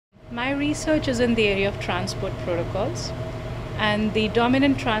My research is in the area of transport protocols, and the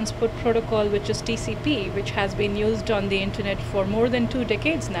dominant transport protocol, which is TCP, which has been used on the internet for more than 2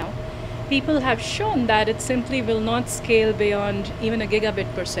 decades now, people have shown that it simply will not scale beyond even a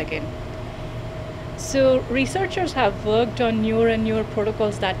gigabit per second. So researchers have worked on newer and newer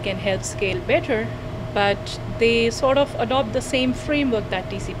protocols that can help scale better, but they sort of adopt the same framework that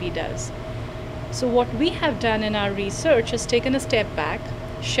TCP does. So what we have done in our research is taken a step back,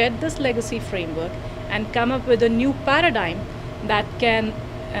 shed this legacy framework, and come up with a new paradigm that can,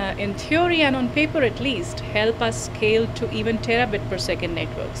 in theory and on paper at least, help us scale to even terabit per second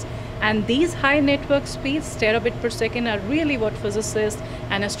networks. And these high network speeds, terabit per second, are really what physicists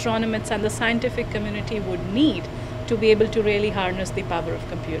and astronomers and the scientific community would need to be able to really harness the power of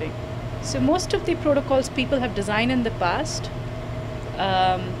computing. So most of the protocols people have designed in the past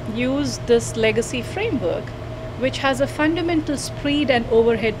use this legacy framework, which has a fundamental speed and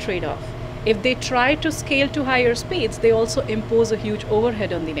overhead trade-off. If they try to scale to higher speeds, they also impose a huge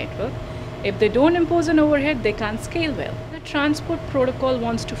overhead on the network. If they don't impose an overhead, they can't scale well. The transport protocol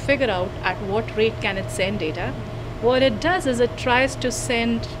wants to figure out at what rate can it send data. What it does is it tries to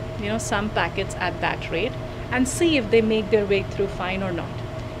send some packets at that rate and see if they make their way through fine or not.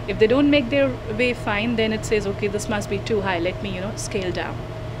 If they don't make their way fine, then it says, okay, this must be too high, let me scale down.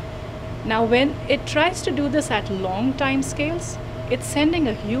 Now when it tries to do this at long time scales, it's sending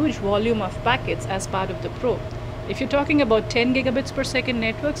a huge volume of packets as part of the probe. If you're talking about 10 gigabits per second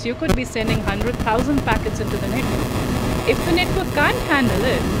networks, you could be sending 100,000 packets into the network. If the network can't handle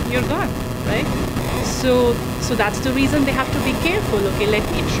it, you're gone, right? So that's the reason they have to be careful. Okay, let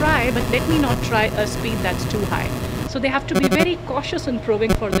me try, but let me not try a speed that's too high. So they have to be very cautious in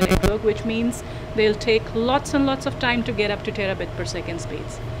probing for the network, which means they'll take lots and lots of time to get up to terabit per second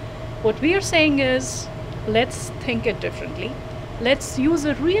speeds. What we are saying is, let's think it differently. Let's use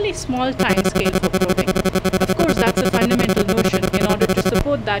a really small time scale for probing. Of course, that's a fundamental notion. In order to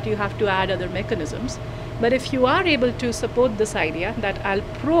support that, you have to add other mechanisms. But if you are able to support this idea that I'll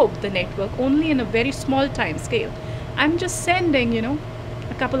probe the network only in a very small time scale, I'm just sending,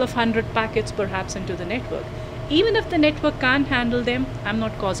 a couple of hundred packets perhaps into the network. Even if the network can't handle them, I'm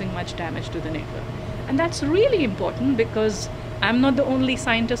not causing much damage to the network. And that's really important because I'm not the only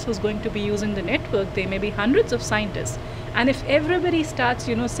scientist who's going to be using the network. There may be hundreds of scientists. And if everybody starts,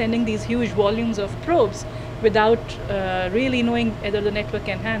 sending these huge volumes of probes without really knowing whether the network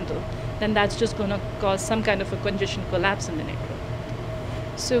can handle, then that's just going to cause some kind of a congestion collapse in the network.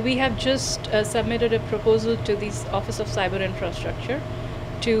 So we have just submitted a proposal to the Office of Cyber Infrastructure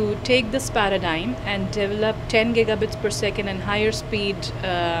to take this paradigm and develop 10 gigabits per second and higher speed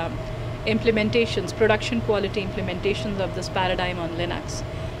implementations, production quality implementations of this paradigm on Linux.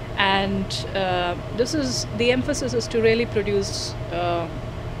 And the emphasis is to really produce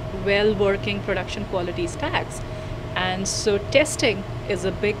well-working production quality stacks. And so testing is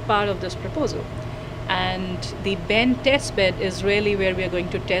a big part of this proposal. And the Ben testbed is really where we are going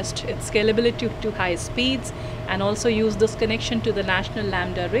to test its scalability to high speeds and also use this connection to the National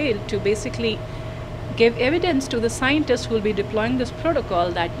Lambda Rail to basically give evidence to the scientists who will be deploying this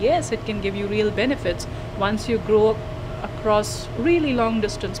protocol that yes, it can give you real benefits once you grow across really long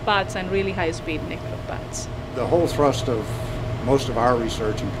distance paths and really high speed network paths. The whole thrust of most of our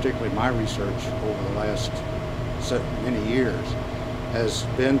research, and particularly my research over the last many years, has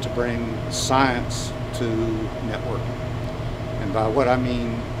been to bring science to networking. And by what I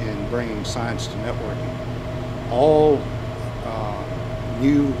mean in bringing science to networking, all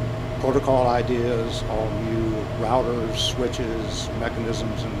new protocol ideas, all new routers, switches,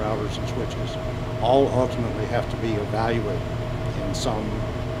 mechanisms and routers and switches, all ultimately have to be evaluated in some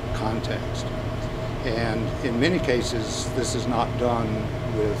context. And in many cases, this is not done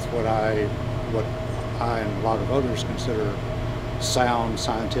with what I and a lot of others consider sound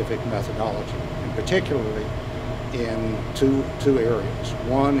scientific methodology, and particularly in two areas.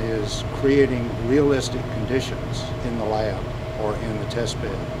 One is creating realistic conditions in the lab or in the test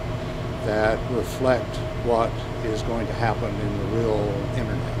bed that reflect what is going to happen in the real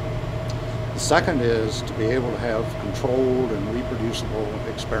internet. The second is to be able to have controlled and reproducible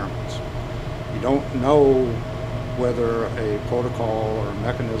experiments. You don't know whether a protocol or a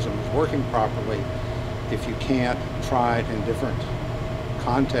mechanism is working properly if you can't try it in different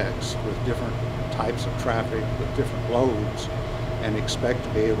contexts with different types of traffic, with different loads, and expect to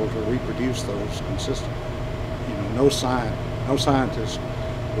be able to reproduce those consistently. No scientist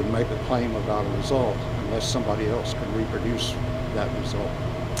would make a claim about a result unless somebody else can reproduce that result.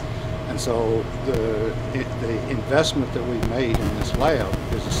 And so the investment that we've made in this lab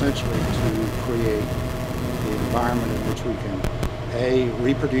is essentially to create the environment in which we can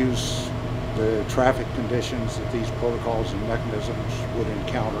reproduce the traffic conditions that these protocols and mechanisms would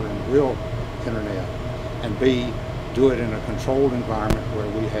encounter in the real internet, and B, do it in a controlled environment where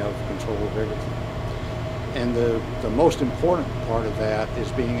we have control of everything. And the most important part of that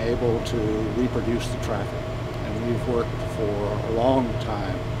is being able to reproduce the traffic. And we've worked for a long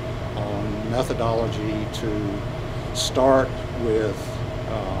time on methodology to start with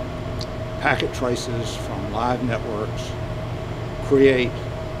packet traces from live networks, create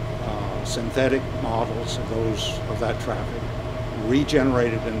synthetic models of that traffic,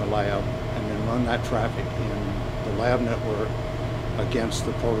 regenerate it in the lab, and then run that traffic in the lab network against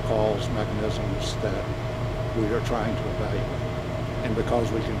the protocols, mechanisms that we are trying to evaluate. And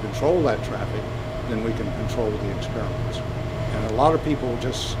because we can control that traffic, then we can control the experiments. And a lot of people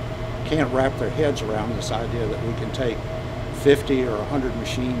just can't wrap their heads around this idea that we can take 50 or 100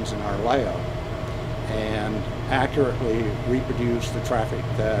 machines in our lab and accurately reproduce the traffic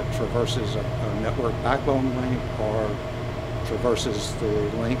that traverses a network backbone link or traverses the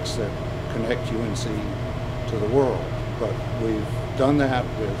links that connect UNC to the world. But we've done that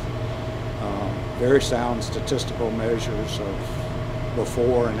with very sound statistical measures of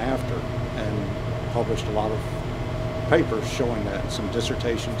before and after, and published a lot of papers showing that. Some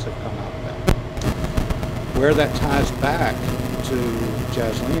dissertations have come out of that. Where that ties back to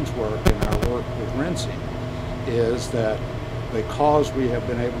Jaslene's work and our work with Renzi is that because we have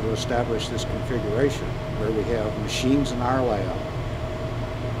been able to establish this configuration where we have machines in our lab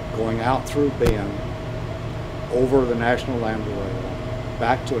going out through Ben over the National Lambda Rail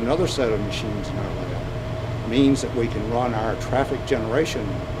back to another set of machines in our lab, means that we can run our traffic generation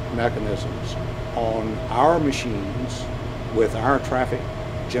mechanisms on our machines with our traffic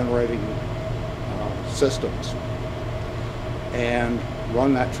generating systems and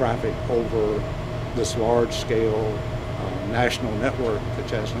run that traffic over this large scale national network that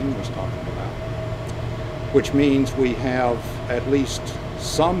Jaslene was talking about, which means we have at least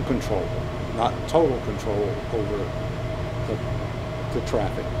some control, not total control over the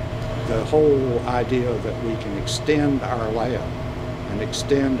traffic. The whole idea that we can extend our lab and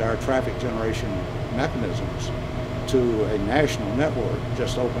extend our traffic generation mechanisms to a national network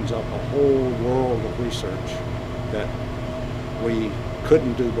just opens up a whole world of research that we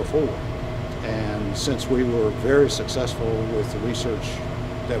couldn't do before. And since we were very successful with the research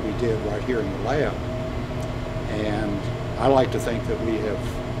that we did right here in the lab, and I like to think that we have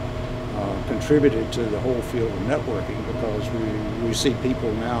contributed to the whole field of networking, because we see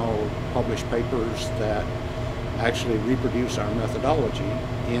people now publish papers that actually reproduce our methodology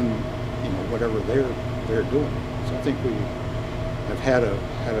in whatever they're doing. So I think we have had a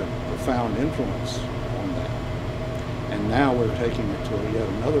profound influence on that. And now we're taking it to yet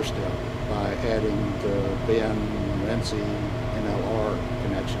another step by adding the Ben Renzi NLR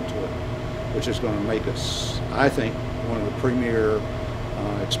connection to it, which is going to make us, I think, one of the premier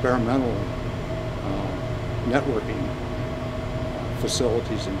experimental networking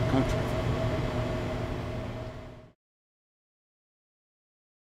facilities in the country.